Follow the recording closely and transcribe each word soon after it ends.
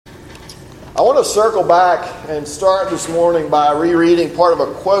I want to circle back and start this morning by rereading part of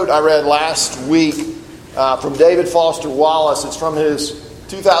a quote I read last week from David Foster Wallace. It's from his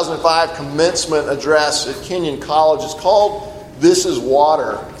 2005 commencement address at Kenyon College. It's called "This is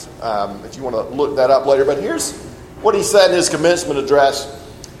Water," if you want to look that up later. But here's what he said in his commencement address.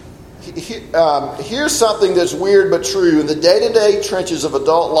 Here's something that's weird but true. In the day-to-day trenches of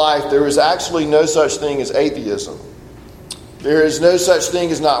adult life, there is actually no such thing as atheism. There is no such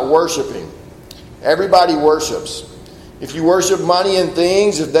thing as not worshiping. Everybody worships. If you worship money and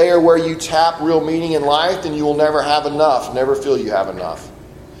things, if they are where you tap real meaning in life, then you will never have enough, never feel you have enough.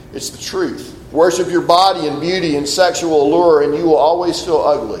 It's the truth. Worship your body and beauty and sexual allure, and you will always feel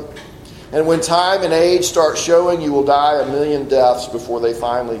ugly. And when time and age start showing, you will die a million deaths before they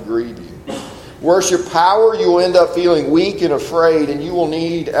finally grieve you. Worship power, you will end up feeling weak and afraid, and you will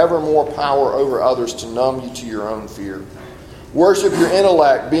need ever more power over others to numb you to your own fear. Worship your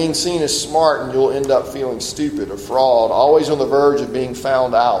intellect, being seen as smart, and you'll end up feeling stupid, a fraud, always on the verge of being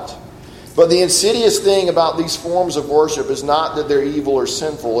found out. But the insidious thing about these forms of worship is not that they're evil or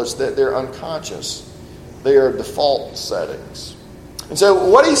sinful, it's that they're unconscious. They are default settings. And so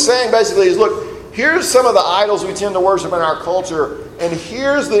what he's saying basically is, look, here's some of the idols we tend to worship in our culture, and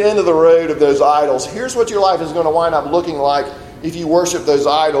here's the end of the road of those idols. Here's what your life is going to wind up looking like if you worship those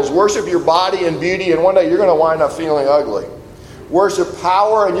idols. Worship your body and beauty, and one day you're going to wind up feeling ugly. Worship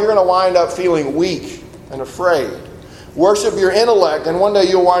power, and you're going to wind up feeling weak and afraid. Worship your intellect, and one day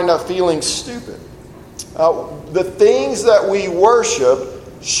you'll wind up feeling stupid. The things that we worship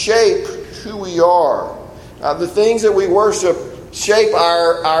shape who we are. The things that we worship shape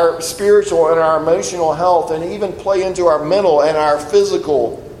our spiritual and our emotional health, and even play into our mental and our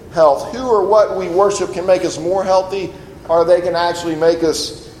physical health. Who or what we worship can make us more healthy, or they can actually make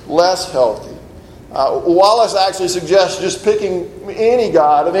us less healthy. Wallace actually suggests just picking any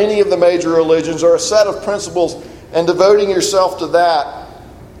god of any of the major religions or a set of principles and devoting yourself to that.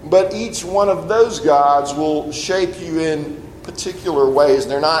 But each one of those gods will shape you in particular ways.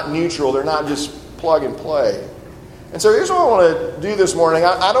 They're not neutral. They're not just plug and play. And so here's what I want to do this morning.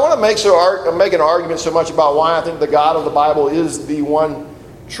 I don't want to make an argument so much about why I think the God of the Bible is the one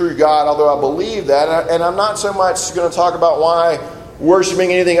true God, although I believe that. And I'm not so much going to talk about why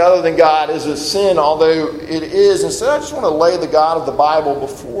worshiping anything other than God is a sin, although it is. Instead, I just want to lay the God of the Bible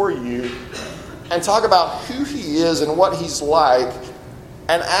before you and talk about who He is and what He's like,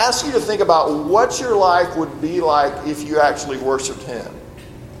 and ask you to think about what your life would be like if you actually worshiped Him.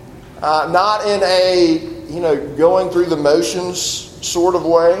 Not in a, going through the motions sort of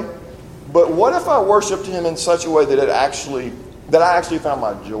way, but what if I worshiped Him in such a way that I actually found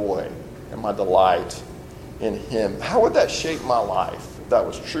my joy and my delight in Him? How would that shape my life if that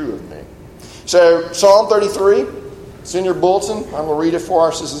was true of me? So Psalm 33, it's in your bulletin. I'm going to read it for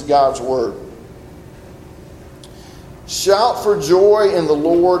us. This is God's Word. Shout for joy in the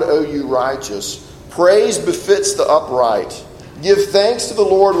Lord, O you righteous. Praise befits the upright. Give thanks to the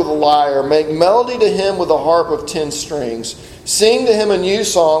Lord with a lyre. Make melody to Him with a harp of 10 strings. Sing to Him a new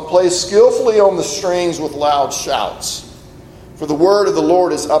song. Play skillfully on the strings with loud shouts. For the word of the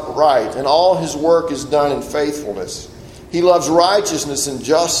Lord is upright, and all His work is done in faithfulness. He loves righteousness and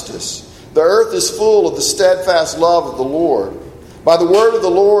justice. The earth is full of the steadfast love of the Lord. By the word of the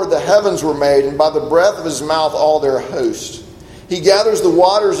Lord the heavens were made, and by the breath of His mouth all their host. He gathers the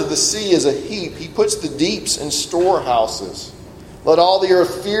waters of the sea as a heap. He puts the deeps in storehouses. Let all the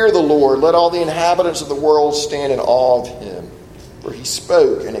earth fear the Lord. Let all the inhabitants of the world stand in awe of Him. For He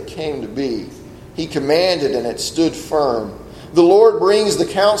spoke, and it came to be. He commanded, and it stood firm. The Lord brings the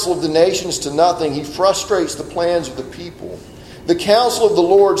counsel of the nations to nothing. He frustrates the plans of the people. The counsel of the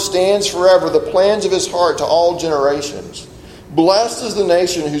Lord stands forever, the plans of His heart to all generations. Blessed is the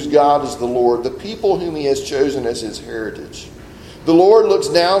nation whose God is the Lord, the people whom He has chosen as His heritage. The Lord looks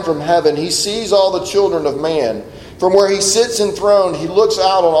down from heaven. He sees all the children of man. From where He sits enthroned, He looks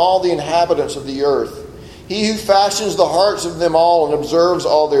out on all the inhabitants of the earth. He who fashions the hearts of them all and observes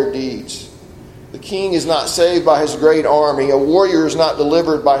all their deeds. The king is not saved by his great army. A warrior is not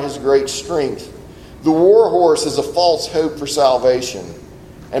delivered by his great strength. The war horse is a false hope for salvation,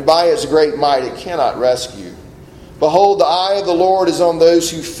 and by its great might it cannot rescue. Behold, the eye of the Lord is on those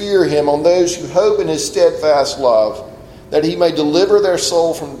who fear Him, on those who hope in His steadfast love, that He may deliver their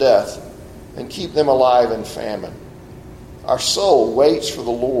soul from death and keep them alive in famine. Our soul waits for the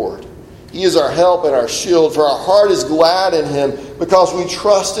Lord. He is our help and our shield, for our heart is glad in Him because we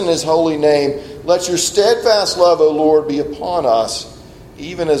trust in His holy name. Let your steadfast love, O Lord, be upon us,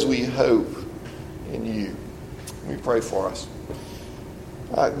 even as we hope in You. Let me pray for us.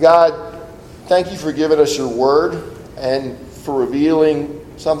 God, thank You for giving us Your word and for revealing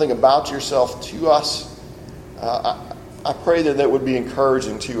something about yourself to us, I pray that would be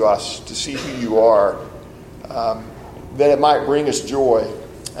encouraging to us to see who you are, that it might bring us joy,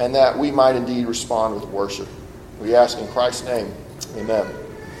 and that we might indeed respond with worship. We ask in Christ's name, amen.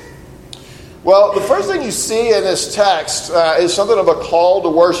 Well, the first thing you see in this text is something of a call to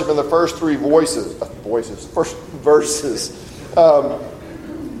worship in the first three verses.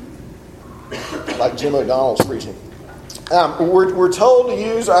 Like Jim O'Donnell's preaching. We're told to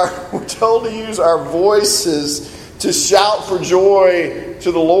use our voices to shout for joy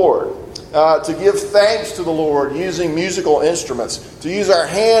to the Lord, to give thanks to the Lord using musical instruments, to use our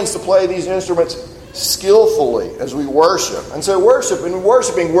hands to play these instruments skillfully as we worship. And so worshiping,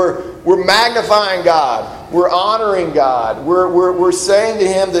 we're magnifying God, we're honoring God, we're saying to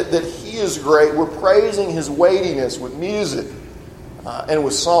Him that He is great, we're praising His weightiness with music and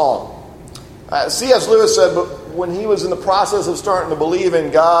with song. C.S. Lewis said when he was in the process of starting to believe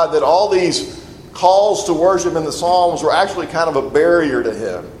in God that all these calls to worship in the Psalms were actually kind of a barrier to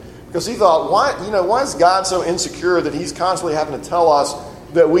him. Because he thought, why is God so insecure that He's constantly having to tell us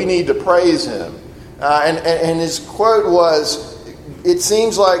that we need to praise Him? And his quote was, "It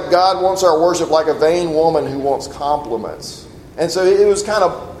seems like God wants our worship like a vain woman who wants compliments." And so it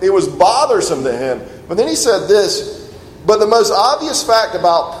was bothersome to him. But then he said this, "But the most obvious fact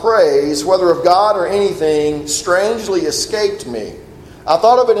about praise, whether of God or anything, strangely escaped me. I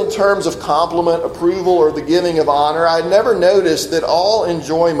thought of it in terms of compliment, approval, or the giving of honor. I had never noticed that all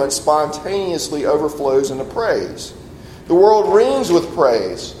enjoyment spontaneously overflows into praise. The world rings with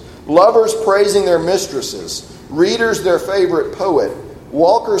praise. Lovers praising their mistresses, readers their favorite poet,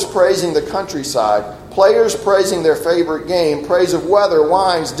 walkers praising the countryside, players praising their favorite game, praise of weather,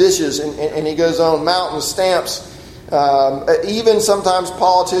 wines, dishes," and he goes on, "mountains, stamps, even sometimes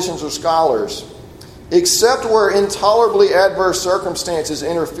politicians or scholars. Except where intolerably adverse circumstances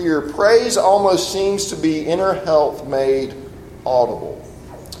interfere, praise almost seems to be inner health made audible.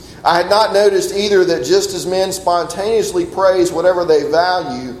 I had not noticed either that just as men spontaneously praise whatever they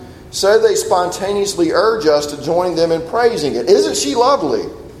value, so they spontaneously urge us to join them in praising it. Isn't she lovely?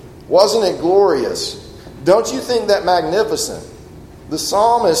 Wasn't it glorious? Don't you think that magnificent? The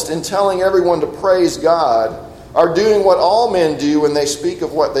psalmist, in telling everyone to praise God, are doing what all men do when they speak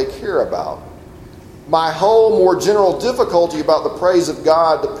of what they care about. My whole more general difficulty about the praise of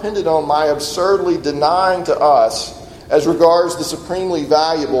God depended on my absurdly denying to us, as regards the supremely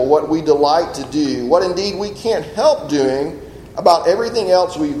valuable, what we delight to do, what indeed we can't help doing about everything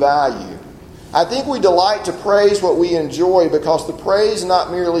else we value. I think we delight to praise what we enjoy because the praise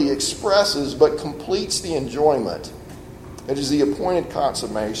not merely expresses but completes the enjoyment. It is the appointed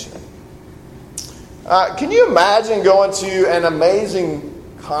consummation." Can you imagine going to an amazing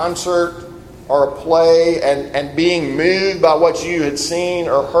concert or a play and being moved by what you had seen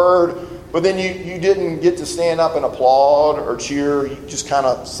or heard, but then you didn't get to stand up and applaud or cheer, you just kind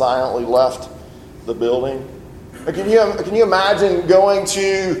of silently left the building? Or can you imagine going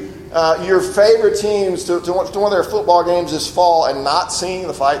to your favorite teams to one of their football games this fall and not singing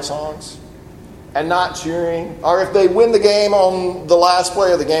the fight songs and not cheering? Or if they win the game on the last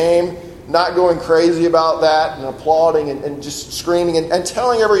play of the game, not going crazy about that and applauding and just screaming and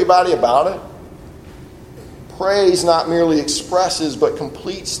telling everybody about it? Praise not merely expresses but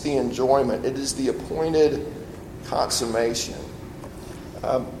completes the enjoyment. It is the appointed consummation.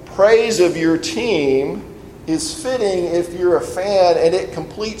 Praise of your team is fitting if you're a fan and it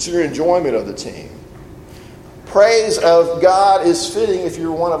completes your enjoyment of the team. Praise of God is fitting if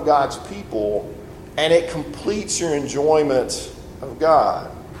you're one of God's people and it completes your enjoyment of God.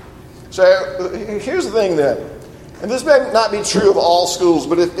 So here's the thing then, and this may not be true of all schools,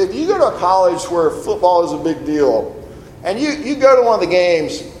 but if you go to a college where football is a big deal and you go to one of the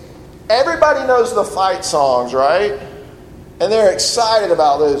games, everybody knows the fight songs, right? And they're excited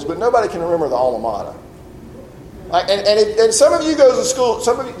about those, but nobody can remember the alma mater. And some of you go to school,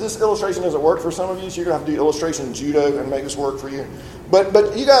 this illustration doesn't work for some of you, so you're going to have to do illustration judo and make this work for you.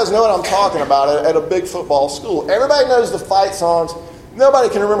 But you guys know what I'm talking about at a big football school. Everybody knows the fight songs. Nobody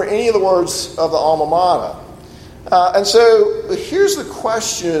can remember any of the words of the alma mater. And so here's the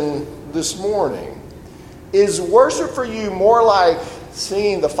question this morning. Is worship for you more like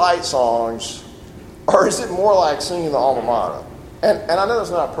singing the fight songs, or is it more like singing the alma mater? And I know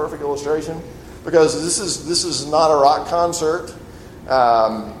that's not a perfect illustration, because this is not a rock concert.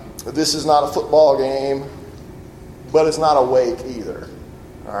 This is not a football game, but it's not a wake either.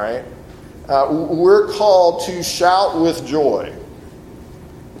 All right? We're called to shout with joy,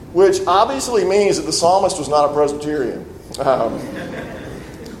 which obviously means that the psalmist was not a Presbyterian,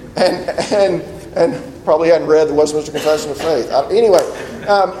 and probably hadn't read the Westminster Confession of Faith. Anyway,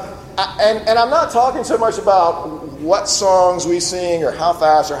 And I'm not talking so much about what songs we sing or how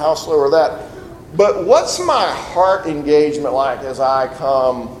fast or how slow or that, but what's my heart engagement like as I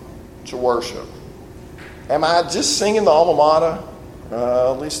come to worship? Am I just singing the alma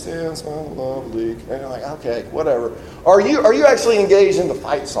mater? Least stands my lovely. And you're like, okay, whatever. Are you actually engaged in the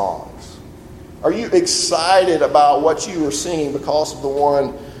fight songs? Are you excited about what you are singing because of the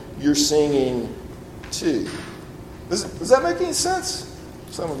one you're singing to? Does that make any sense?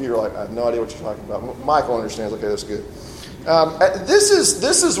 Some of you are like, I have no idea what you're talking about. Michael understands. Okay, that's good.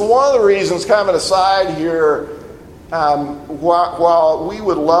 This is one of the reasons, kind of an aside here, while we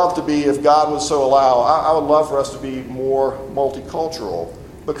would love to be, if God would so allow, I would love for us to be more multicultural,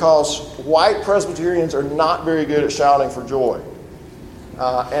 because white Presbyterians are not very good at shouting for joy.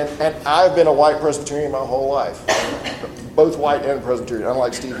 And I've been a white Presbyterian my whole life, both white and Presbyterian,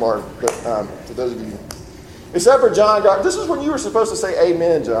 unlike Steve Martin, but for those of you. Except for John Gar. This is when you were supposed to say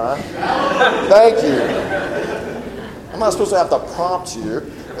amen, John. Thank you. I'm not supposed to have to prompt you.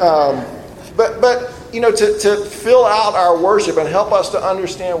 But you know, to fill out our worship and help us to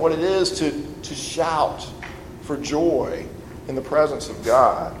understand what it is to shout for joy in the presence of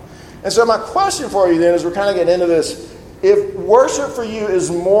God. And so my question for you then, as we're kind of getting into this, if worship for you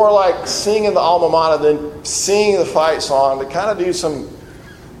is more like singing the alma mater than singing the fight song, to kind of do some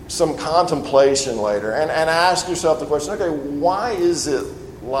contemplation later and ask yourself the question, okay, why is it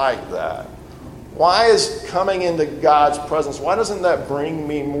like that? Why is coming into God's presence, why doesn't that bring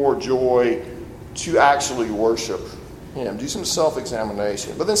me more joy to actually worship Him? Do some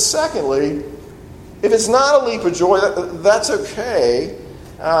self-examination. But then secondly, if it's not a leap of joy, that's okay.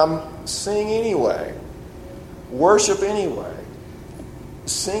 Sing anyway. Worship anyway.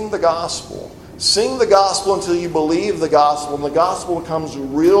 Sing the gospel. Sing the gospel until you believe the gospel, and the gospel becomes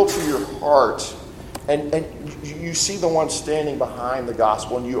real to your heart, and you see the one standing behind the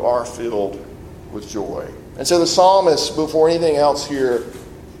gospel, and you are filled with joy. And so the psalmist, before anything else here,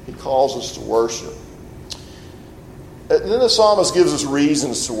 he calls us to worship. And then the psalmist gives us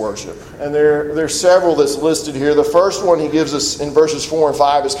reasons to worship, and there are several that's listed here. The first one he gives us in verses 4 and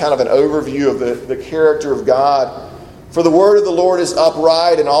 5 is kind of an overview of the character of God. For the word of the Lord is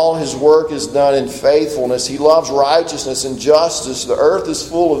upright, and all His work is done in faithfulness. He loves righteousness and justice. The earth is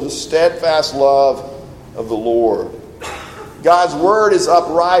full of the steadfast love of the Lord. God's word is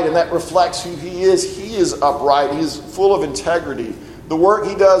upright, and that reflects who He is. He is upright. He is full of integrity. The work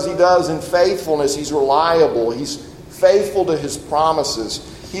He does in faithfulness. He's reliable. He's faithful to His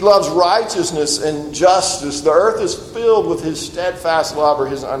promises. He loves righteousness and justice. The earth is filled with His steadfast love, or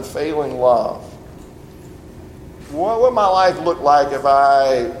His unfailing love. What would my life look like if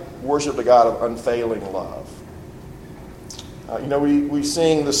I worshiped a God of unfailing love? We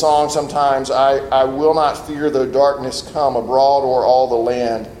sing the song sometimes, I will not fear though darkness come abroad o'er all the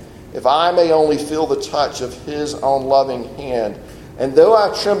land, if I may only feel the touch of His own loving hand. And though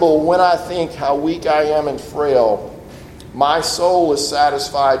I tremble when I think how weak I am and frail, my soul is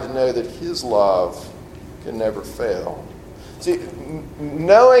satisfied to know that His love can never fail. See,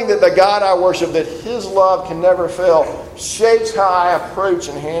 knowing that the God I worship, that His love can never fail, shapes how I approach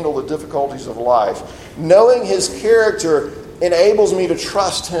and handle the difficulties of life. Knowing His character enables me to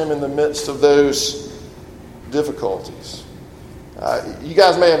trust Him in the midst of those difficulties. You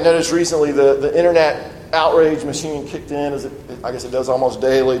guys may have noticed recently the internet outrage machine kicked in, as I guess it does almost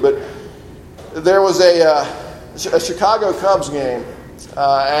daily, but there was a Chicago Cubs game,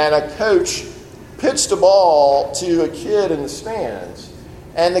 and a coach pitched a ball to a kid in the stands,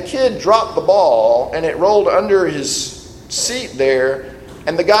 and the kid dropped the ball, and it rolled under his seat there,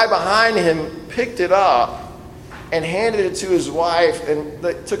 and the guy behind him picked it up and handed it to his wife, and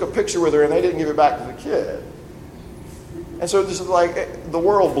they took a picture with her, and they didn't give it back to the kid. And so this is like the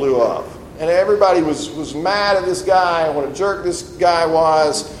world blew up, and everybody was mad at this guy and what a jerk this guy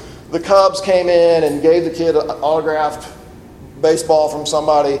was. The Cubs came in and gave the kid an autographed baseball from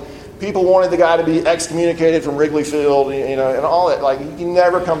somebody. People wanted the guy to be excommunicated from Wrigley Field, and all that. Like, he can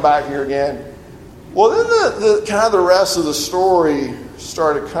never come back here again. Well, then the kind of the rest of the story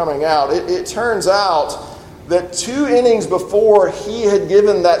started coming out. It turns out that 2 innings before, he had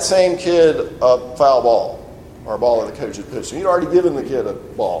given that same kid a foul ball, or a ball that the coach had pitched. He'd already given the kid a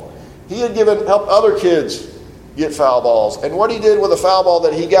ball. He had helped other kids get foul balls. And what he did with a foul ball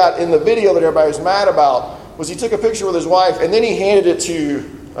that he got in the video that everybody was mad about was he took a picture with his wife, and then he handed it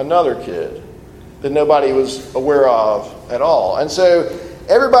to another kid that nobody was aware of at all. And so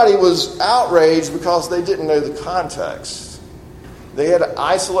everybody was outraged because they didn't know the context. They had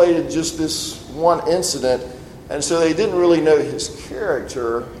isolated just this one incident, and so they didn't really know his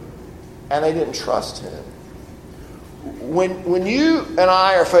character, and they didn't trust him. When you and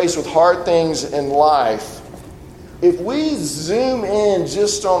I are faced with hard things in life, if we zoom in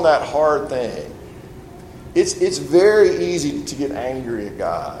just on that hard thing, it's very easy to get angry at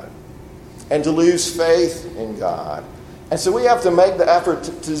God and to lose faith in God. And so we have to make the effort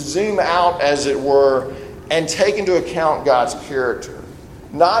to zoom out, as it were, and take into account God's character.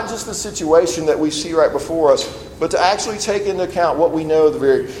 Not just the situation that we see right before us, but to actually take into account what we know of the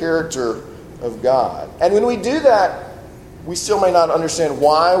very character of God. And when we do that, we still may not understand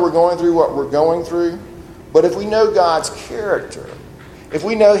why we're going through what we're going through. But if we know God's character, if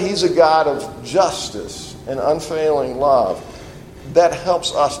we know He's a God of justice and unfailing love, that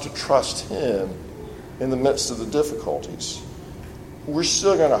helps us to trust Him in the midst of the difficulties. We're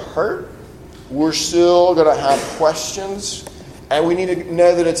still going to hurt. We're still going to have questions. And we need to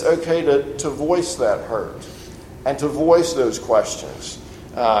know that it's okay to voice that hurt and to voice those questions.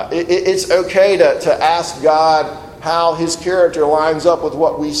 It's okay to ask God how His character lines up with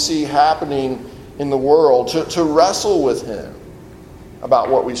what we see happening in the world, to wrestle with Him about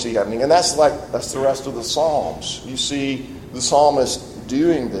what we see happening. And that's the rest of the Psalms. You see the psalmist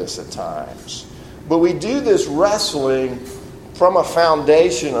doing this at times. But we do this wrestling from a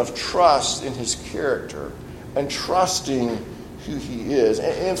foundation of trust in His character and trusting who He is.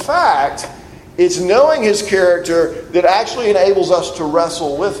 In fact, it's knowing His character that actually enables us to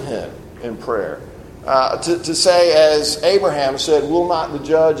wrestle with Him in prayer. To say, as Abraham said, will not the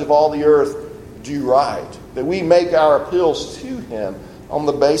judge of all the earth do right? That we make our appeals to Him on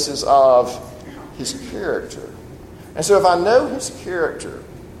the basis of His character. And so if I know His character,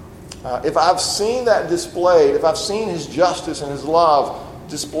 if I've seen that displayed, if I've seen His justice and His love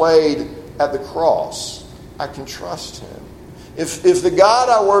displayed at the cross, I can trust Him. If the God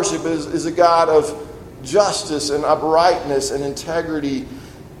I worship is a God of justice and uprightness and integrity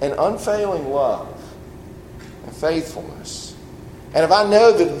and unfailing love and faithfulness, and if I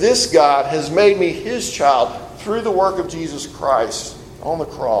know that this God has made me His child through the work of Jesus Christ on the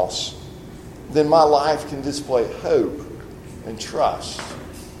cross, then my life can display hope and trust,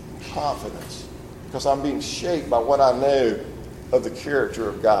 confidence, because I'm being shaped by what I know of the character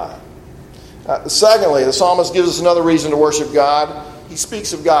of God. Secondly, the psalmist gives us another reason to worship God. He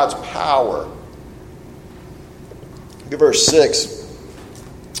speaks of God's power. Look at verse 6.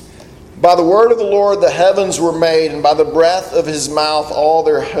 By the word of the Lord the heavens were made, and by the breath of His mouth all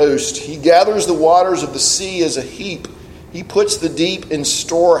their host. He gathers the waters of the sea as a heap. He puts the deep in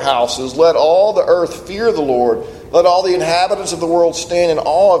storehouses. Let all the earth fear the Lord. Let all the inhabitants of the world stand in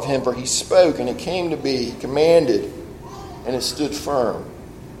awe of Him, for He spoke, and it came to be. He commanded, and it stood firm.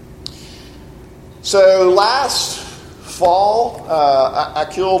 So last fall, I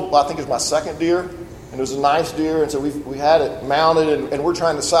killed, I think it was my second deer. And it was a nice deer, and so we had it mounted, and we're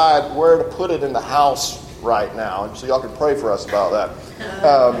trying to decide where to put it in the house right now. And so y'all can pray for us about that.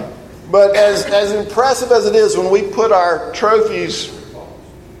 But as impressive as it is when we put our trophies...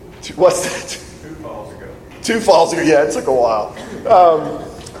 What's that? 2 falls ago. Yeah, it took a while.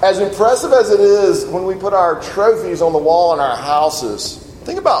 As impressive as it is when we put our trophies on the wall in our houses,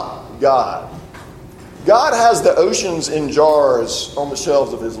 think about God. God has the oceans in jars on the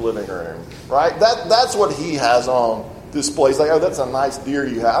shelves of His living room, right? That's what He has on display. It's like, oh, that's a nice deer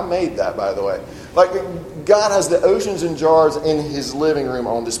you have. I made that, by the way. Like, God has the oceans in jars in His living room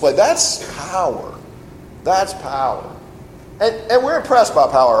on display. That's power. That's power. And we're impressed by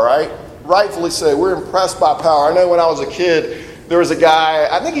power, right? Rightfully so. We're impressed by power. I know when I was a kid, there was a guy,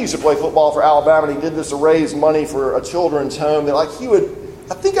 I think he used to play football for Alabama, and he did this to raise money for a children's home. That like he would...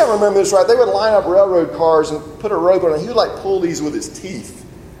 I think I remember this right. They would line up railroad cars and put a rope on it. He would like pull these with his teeth.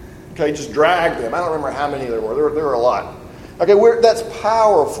 Okay, just drag them. I don't remember how many there were. There were a lot. Okay, that's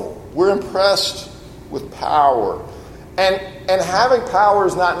powerful. We're impressed with power. And having power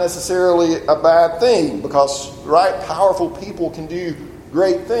is not necessarily a bad thing because, right, powerful people can do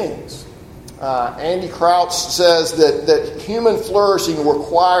great things. Andy Crouch says that human flourishing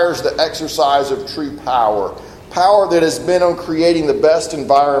requires the exercise of true power. Power that has been on creating the best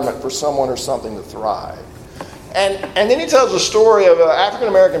environment for someone or something to thrive. And then he tells a story of an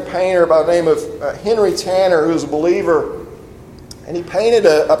African-American painter by the name of Henry Tanner, who was a believer. And he painted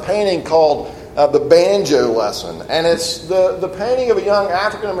a painting called The Banjo Lesson. And it's the painting of a young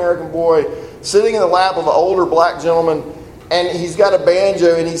African-American boy sitting in the lap of an older black gentleman. And he's got a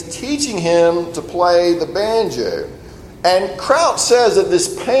banjo, and he's teaching him to play the banjo. And Crouch says that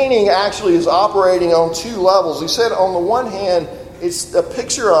this painting actually is operating on 2 levels. He said on the one hand, it's a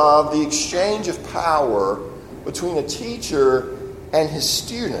picture of the exchange of power between a teacher and his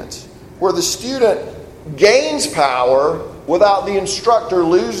student, where the student gains power without the instructor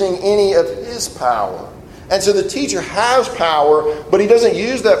losing any of his power. And so the teacher has power, but he doesn't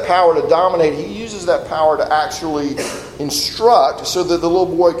use that power to dominate. He uses that power to actually instruct so that the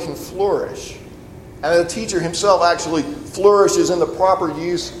little boy can flourish. And the teacher himself actually flourishes in the proper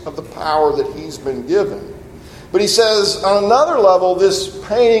use of the power that he's been given. But he says on another level, this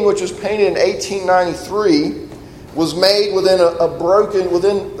painting, which was painted in 1893, was made within a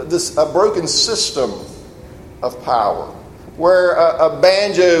broken system of power, where a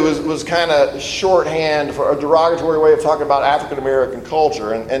banjo was kind of shorthand for a derogatory way of talking about African American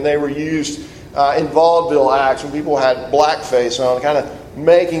culture, and they were used in vaudeville acts when people had blackface on, kind of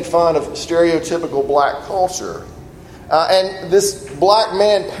making fun of stereotypical black culture. And this black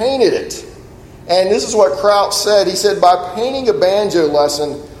man painted it. And this is what Kraut said. He said, by painting a banjo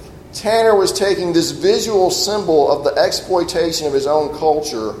lesson, Tanner was taking this visual symbol of the exploitation of his own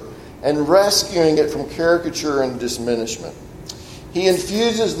culture and rescuing it from caricature and diminishment. He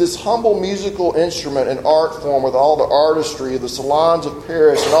infuses this humble musical instrument and art form with all the artistry of the salons of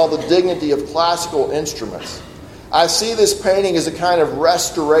Paris and all the dignity of classical instruments. I see this painting as a kind of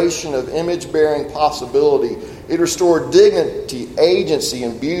restoration of image-bearing possibility. It restored dignity, agency,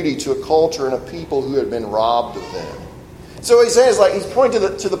 and beauty to a culture and a people who had been robbed of them. So what he's saying is he's pointing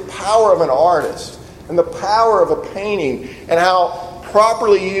to the power of an artist and the power of a painting and how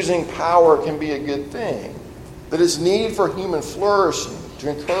properly using power can be a good thing. That it's needed for human flourishing, to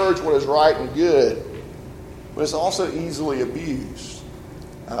encourage what is right and good, but it's also easily abused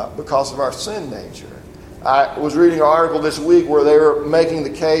because of our sin nature. I was reading an article this week where they were making the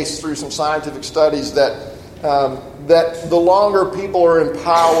case through some scientific studies that the longer people are in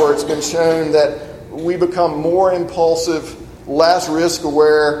power, it's been shown that we become more impulsive, less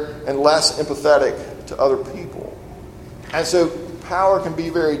risk-aware, and less empathetic to other people. And so power can be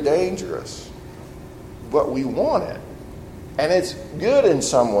very dangerous, but we want it. And it's good in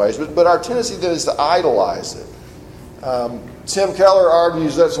some ways, but our tendency then is to idolize it. Tim Keller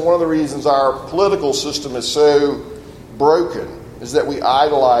argues that's one of the reasons our political system is so broken, is that we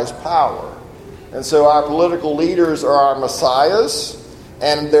idolize power. And so our political leaders are our messiahs,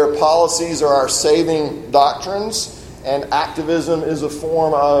 and their policies are our saving doctrines, and activism is a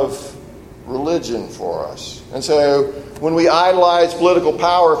form of religion for us. And so when we idolize political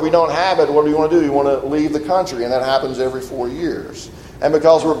power, if we don't have it, what do we want to do? We want to leave the country, and that happens every 4 years. And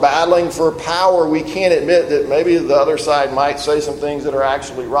because we're battling for power, we can't admit that maybe the other side might say some things that are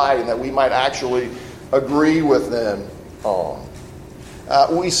actually right and that we might actually agree with them on.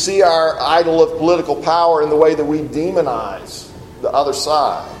 We see our idol of political power in the way that we demonize the other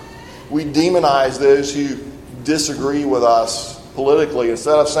side. We demonize those who disagree with us politically.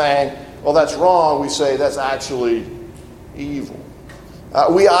 Instead of saying, well, that's wrong, we say that's actually evil.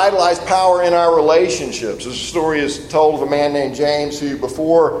 We idolize power in our relationships. This story is told of a man named James who,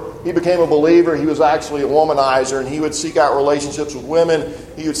 before he became a believer, he was actually a womanizer, and he would seek out relationships with women.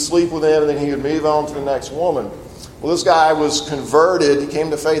 He would sleep with them, and then he would move on to the next woman. Well, this guy was converted. He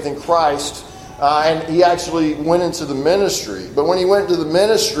came to faith in Christ, and he actually went into the ministry. But when he went into the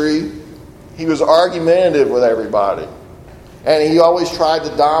ministry, he was argumentative with everybody, and he always tried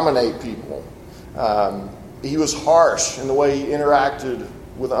to dominate people. He was harsh in the way he interacted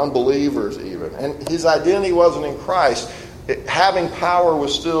with unbelievers even. And his identity wasn't in Christ. Having power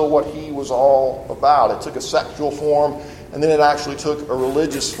was still what he was all about. It took a sexual form, and then it actually took a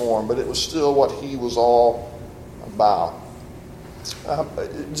religious form, but it was still what he was all about.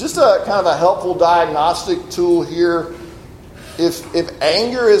 Just a kind of a helpful diagnostic tool here. If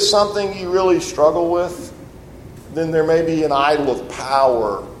anger is something you really struggle with, then there may be an idol of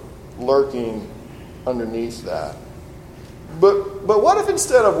power lurking underneath that. But what if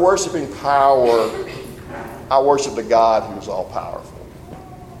instead of worshiping power, I worshiped a God who is all powerful?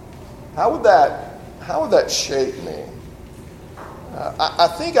 How would that shape me? I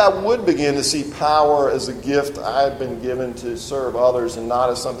think I would begin to see power as a gift I've been given to serve others and not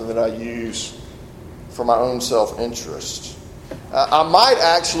as something that I use for my own self-interest. I might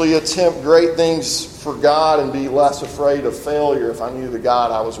actually attempt great things for God and be less afraid of failure if I knew the God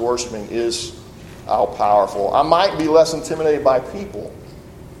I was worshiping is all-powerful. I might be less intimidated by people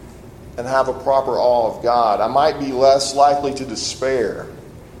and have a proper awe of God. I might be less likely to despair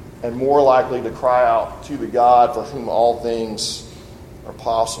and more likely to cry out to the God for whom all things are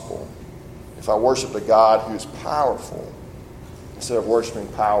possible if I worshiped a God who is powerful instead of worshiping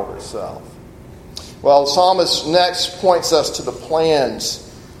power itself. Well, the psalmist next points us to the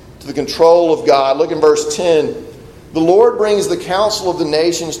plans, to the control of God. Look in verse 10. The Lord brings the counsel of the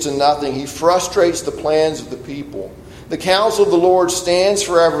nations to nothing. He frustrates the plans of the people. The counsel of the Lord stands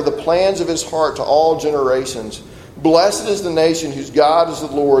forever, the plans of his heart to all generations. Blessed is the nation whose God is the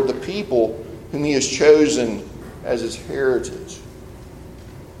Lord, the people whom he has chosen as his heritage.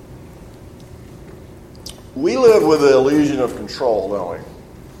 We live with the illusion of control, don't we?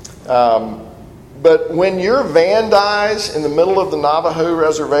 But when your van dies in the middle of the Navajo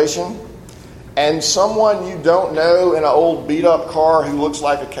reservation, and someone you don't know in an old beat-up car who looks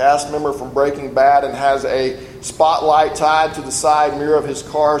like a cast member from Breaking Bad and has a spotlight tied to the side mirror of his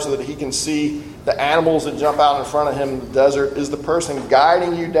car so that he can see the animals that jump out in front of him in the desert, is the person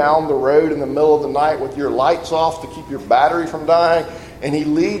guiding you down the road in the middle of the night with your lights off to keep your battery from dying, and he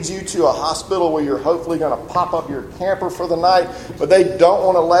leads you to a hospital where you're hopefully going to pop up your camper for the night, but they don't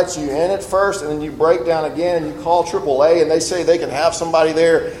want to let you in at first, and then you break down again and you call AAA, and they say they can have somebody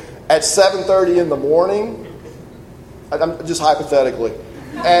there at 7:30 in the morning. I'm just hypothetically.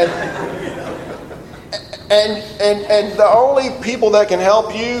 And the only people that can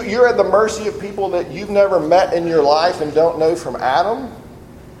help you, you're at the mercy of people that you've never met in your life and don't know from Adam.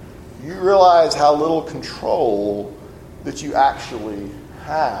 You realize how little control that you actually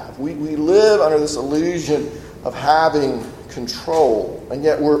have. We live under this illusion of having control, and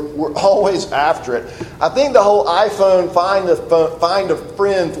yet we're always after it. I think the whole iPhone find a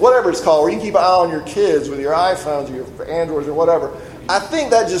friend, whatever it's called, where you keep an eye on your kids with your iPhones or your Androids or whatever, I think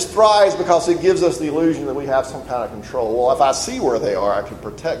that just thrives because it gives us the illusion that we have some kind of control. Well, if I see where they are, I can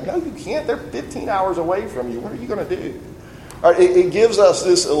protect. No, you can't. They're 15 hours away from you. What are you going to do? It gives us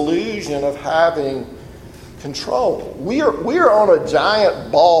this illusion of having control. We are on a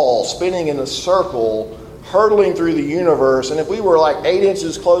giant ball spinning in a circle, hurtling through the universe, and if we were like 8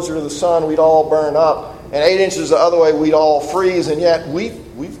 inches closer to the sun, we'd all burn up, and 8 inches the other way, we'd all freeze, and yet we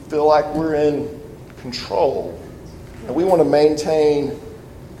feel like we're in control. And we want to maintain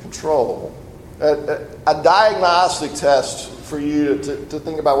control. A diagnostic test for you to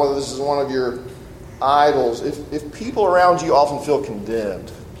think about whether this is one of your idols. If people around you often feel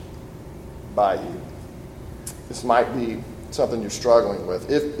condemned by you, this might be something you're struggling with.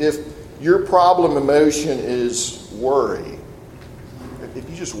 If your problem emotion is worry, if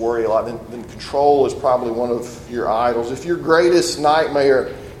you just worry a lot, then control is probably one of your idols. If your greatest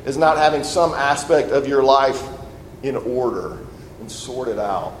nightmare is not having some aspect of your life in order and sorted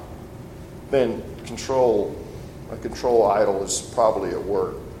out, then a control idol is probably at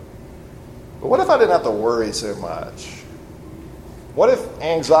work. But what if I didn't have to worry so much? What if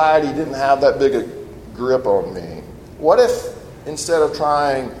anxiety didn't have that big a grip on me? What if instead of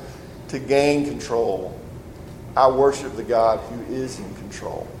trying to gain control, I worship the God who is in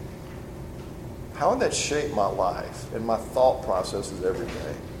control? How would that shape my life and my thought processes every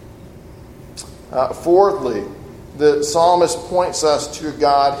day? Fourthly, the psalmist points us to a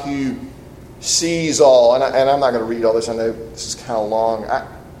God who sees all. And I'm not going to read all this. I know this is kind of long.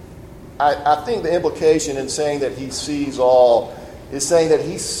 I think the implication in saying that he sees all is saying that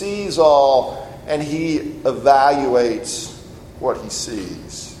he sees all and he evaluates what he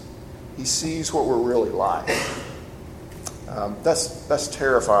sees. He sees what we're really like. That's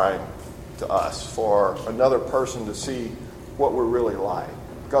terrifying to us, for another person to see what we're really like.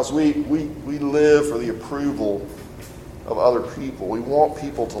 Because we live for the approval of other people. We want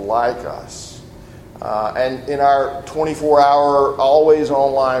people to like us. And in our 24-hour, always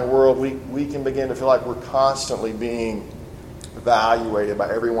online world, we can begin to feel like we're constantly being evaluated by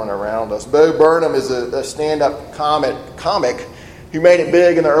everyone around us. Bo Burnham is a stand-up comic who made it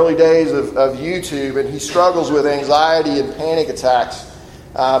big in the early days of YouTube, and he struggles with anxiety and panic attacks.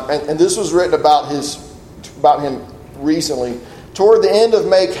 And this was written about him recently. Toward the end of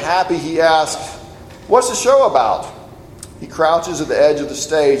Make Happy, he asked, "What's the show about?" He crouches at the edge of the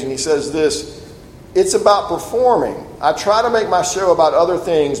stage and he says this: "It's about performing. I try to make my show about other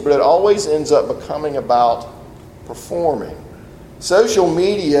things, but it always ends up becoming about performing. Social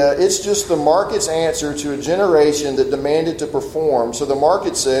media, it's just the market's answer to a generation that demanded to perform. So the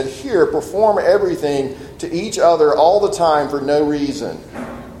market said, here, perform everything to each other all the time for no reason.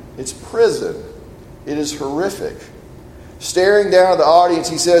 It's prison. It is horrific." Staring down at the audience,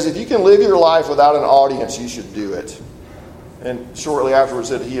 he says, "If you can live your life without an audience, you should do it." And shortly afterwards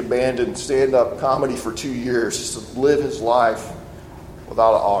said he abandoned stand-up comedy for 2 years just to live his life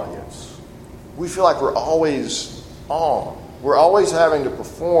without an audience. We feel like we're always on. We're always having to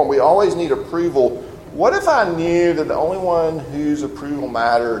perform. We always need approval. What if I knew that the only one whose approval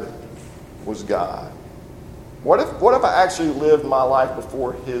mattered was God? What if I actually lived my life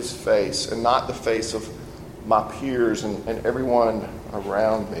before his face and not the face of my peers and everyone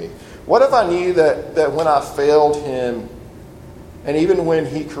around me? What if I knew that when I failed him, and even when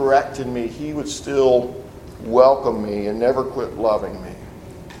he corrected me, he would still welcome me and never quit loving me?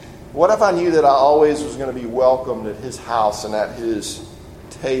 What if I knew that I always was going to be welcomed at his house and at his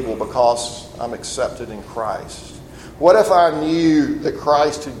table because I'm accepted in Christ? What if I knew that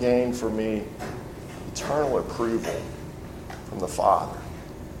Christ had gained for me eternal approval from the Father?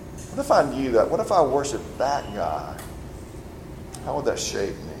 What if I knew that? What if I worshiped that God? How would that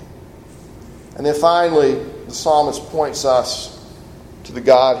shape me? And then finally, the psalmist points us to the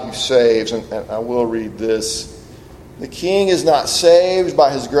God who saves. And I will read this. The king is not saved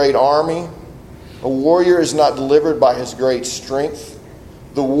by his great army. A warrior is not delivered by his great strength.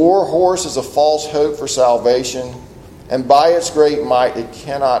 The war horse is a false hope for salvation, and by its great might it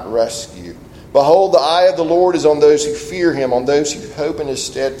cannot rescue. Behold, the eye of the Lord is on those who fear him, on those who hope in his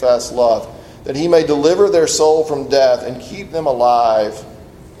steadfast love, that he may deliver their soul from death and keep them alive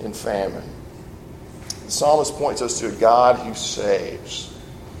in famine. The psalmist points us to a God who saves.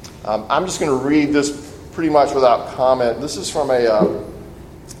 I'm just going to read this pretty much without comment. This is from an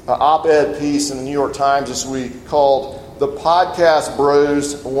op-ed piece in the New York Times this week called "The Podcast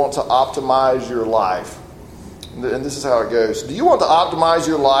Bros Want to Optimize Your Life." And this is how it goes. Do you want to optimize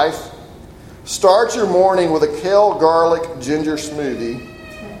your life? Start your morning with a kale garlic ginger smoothie,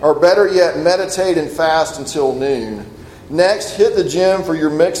 or better yet, meditate and fast until noon. Next, hit the gym for your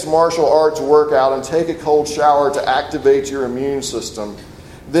mixed martial arts workout and take a cold shower to activate your immune system.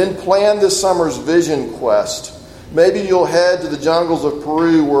 Then plan this summer's vision quest. Maybe you'll head to the jungles of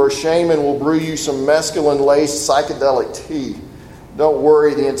Peru where a shaman will brew you some mescaline-laced psychedelic tea. Don't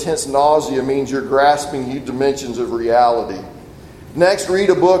worry, the intense nausea means you're grasping new dimensions of reality. Next, read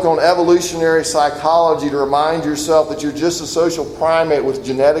a book on evolutionary psychology to remind yourself that you're just a social primate with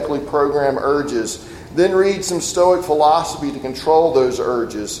genetically programmed urges. Then read some Stoic philosophy to control those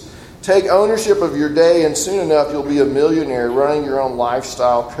urges. Take ownership of your day, and soon enough you'll be a millionaire running your own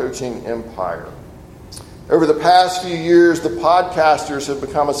lifestyle coaching empire. Over the past few years, the podcasters have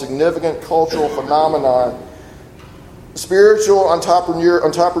become a significant cultural phenomenon. Spiritual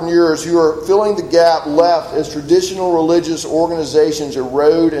entrepreneurs who are filling the gap left as traditional religious organizations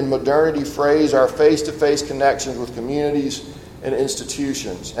erode and modernity phrase our face-to-face connections with communities and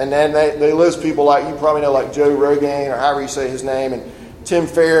institutions. And then they list people like, you probably know, like Joe Rogan, or however you say his name, and Tim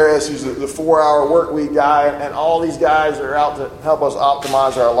Ferriss, who's the 4-hour work week guy, and all these guys are out to help us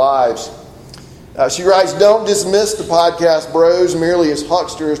optimize our lives. She writes, don't dismiss the podcast bros merely as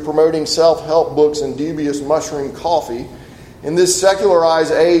hucksters promoting self-help books and dubious mushroom coffee. In this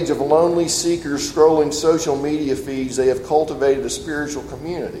secularized age of lonely seekers scrolling social media feeds, they have cultivated a spiritual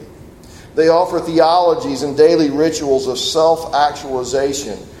community. They offer theologies and daily rituals of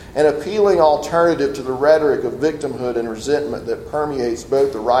self-actualization, an appealing alternative to the rhetoric of victimhood and resentment that permeates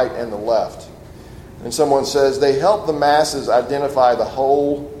both the right and the left. And someone says, they help the masses identify the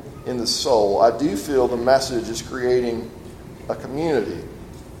hole in the soul. I do feel the message is creating a community.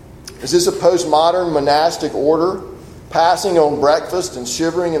 Is this a postmodern monastic order, passing on breakfast and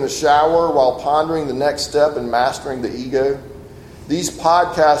shivering in the shower while pondering the next step in mastering the ego? These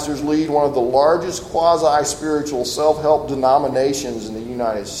podcasters lead one of the largest quasi-spiritual self-help denominations in the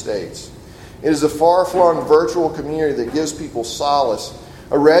United States. It is a far-flung virtual community that gives people solace,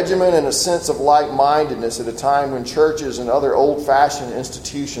 a regimen and a sense of like-mindedness at a time when churches and other old-fashioned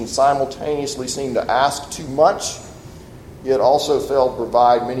institutions simultaneously seem to ask too much, yet also fail to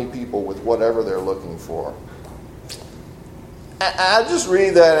provide many people with whatever they're looking for. I just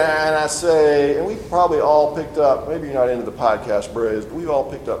read that and I say, and we've probably all picked up, maybe you're not into the podcast, bros, but we've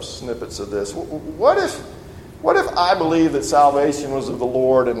all picked up snippets of this. What if I believe that salvation was of the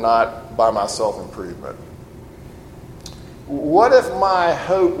Lord and not by my self-improvement? What if my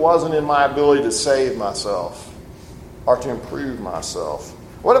hope wasn't in my ability to save myself or to improve myself?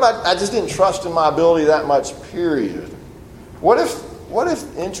 What if I just didn't trust in my ability that much, period? What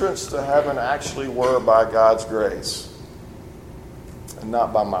if entrance to heaven actually were by God's grace and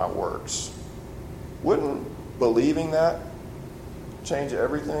not by my works? Wouldn't believing that change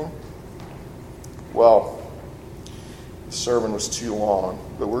everything? Well, the sermon was too long,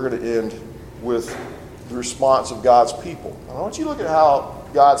 but we're going to end with the response of God's people. I want you to look at how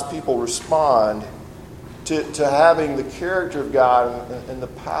God's people respond to having the character of God and the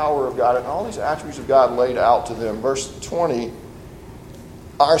power of God and all these attributes of God laid out to them. Verse 20,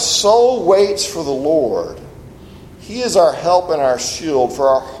 our soul waits for the Lord. He is our help and our shield, for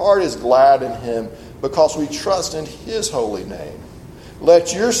our heart is glad in him because we trust in his holy name.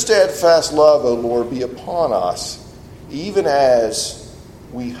 Let your steadfast love, O Lord, be upon us, even as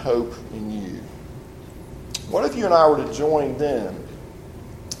we hope in you. What if you and I were to join them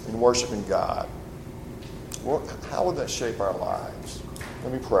in worshiping God? How would that shape our lives?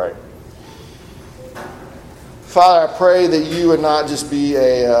 Let me pray. Father, I pray that you would not just be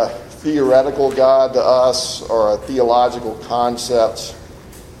a theoretical God to us or a theological concept,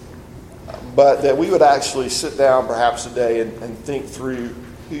 but that we would actually sit down perhaps today and think through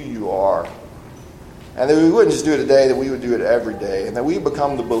who you are. And that we wouldn't just do it today, that we would do it every day. And that we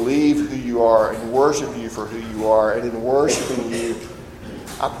become to believe who you are and worship you for who you are. And in worshiping you,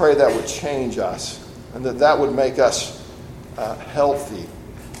 I pray that would change us. And that would make us healthy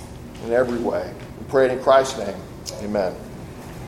in every way. We pray it in Christ's name. Amen.